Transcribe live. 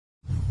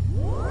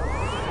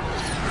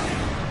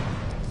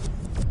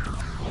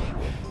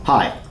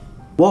Hi,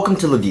 welcome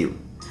to LaView.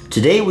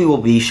 Today we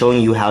will be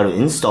showing you how to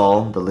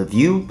install the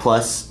LaView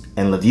Plus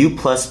and LaView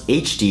Plus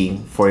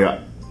HD for your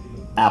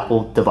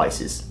Apple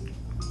devices.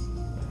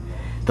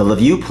 The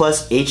LaView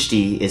Plus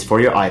HD is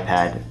for your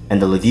iPad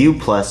and the LaView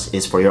Plus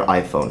is for your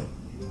iPhone.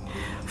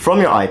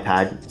 From your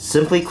iPad,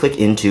 simply click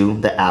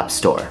into the App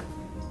Store.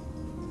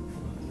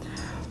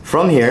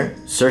 From here,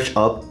 search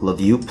up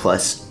LaView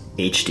Plus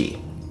HD.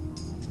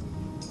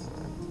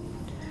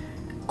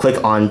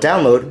 Click on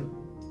Download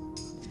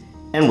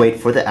and wait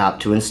for the app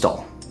to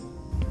install.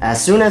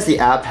 As soon as the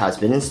app has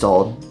been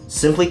installed,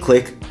 simply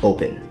click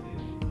Open.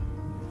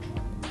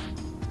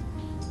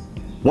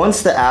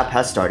 Once the app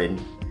has started,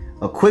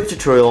 a quick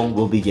tutorial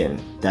will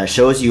begin that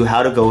shows you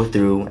how to go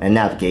through and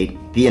navigate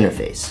the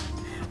interface.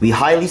 We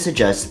highly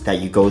suggest that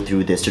you go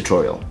through this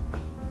tutorial.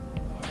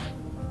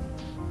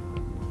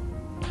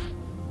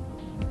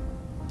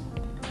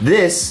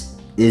 This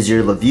is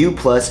your LaView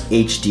Plus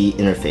HD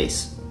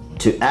interface.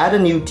 To add a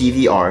new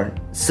DVR,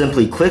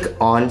 simply click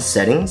on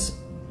Settings,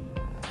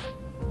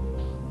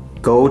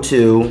 go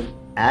to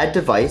Add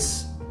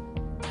Device,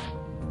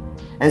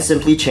 and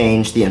simply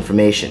change the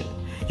information.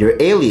 Your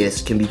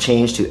alias can be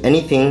changed to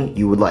anything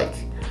you would like.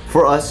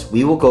 For us,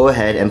 we will go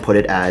ahead and put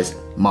it as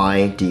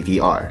My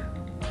DVR.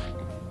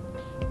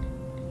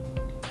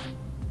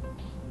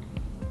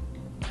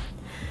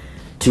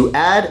 To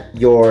add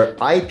your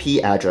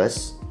IP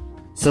address,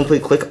 simply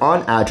click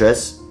on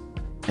Address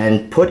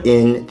and put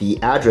in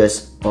the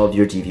address of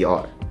your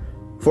DVR.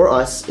 For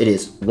us, it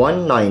is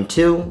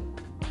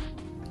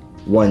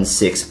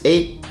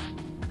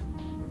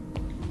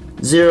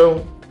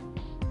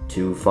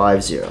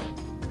 192.168.0.250.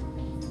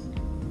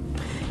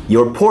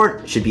 Your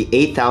port should be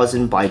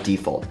 8000 by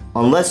default,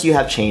 unless you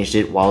have changed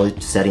it while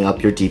setting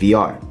up your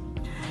DVR.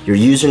 Your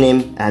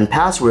username and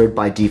password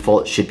by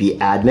default should be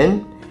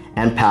admin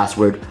and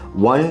password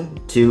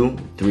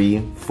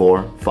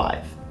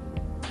 12345.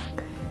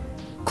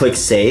 Click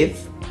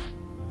Save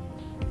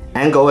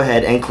and go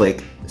ahead and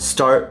click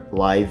Start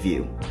Live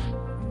View.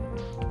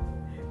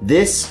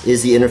 This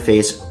is the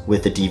interface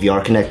with the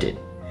DVR connected.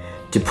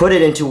 To put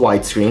it into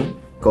widescreen,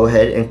 go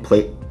ahead and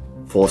click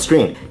full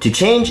screen. To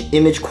change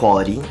image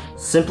quality,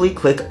 simply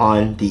click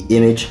on the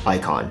image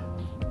icon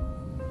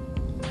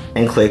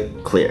and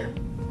click Clear.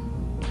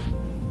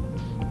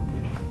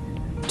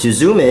 To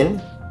zoom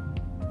in,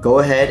 go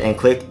ahead and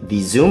click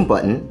the zoom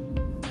button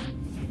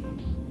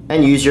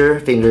and use your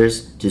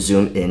fingers to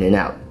zoom in and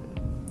out.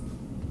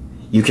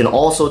 You can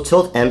also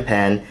tilt and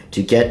pan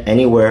to get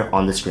anywhere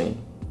on the screen.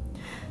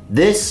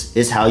 This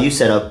is how you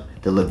set up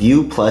the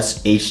LaView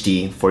Plus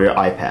HD for your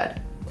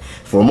iPad.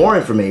 For more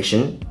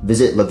information,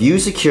 visit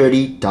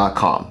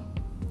LaViewSecurity.com.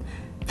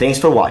 Thanks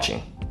for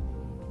watching.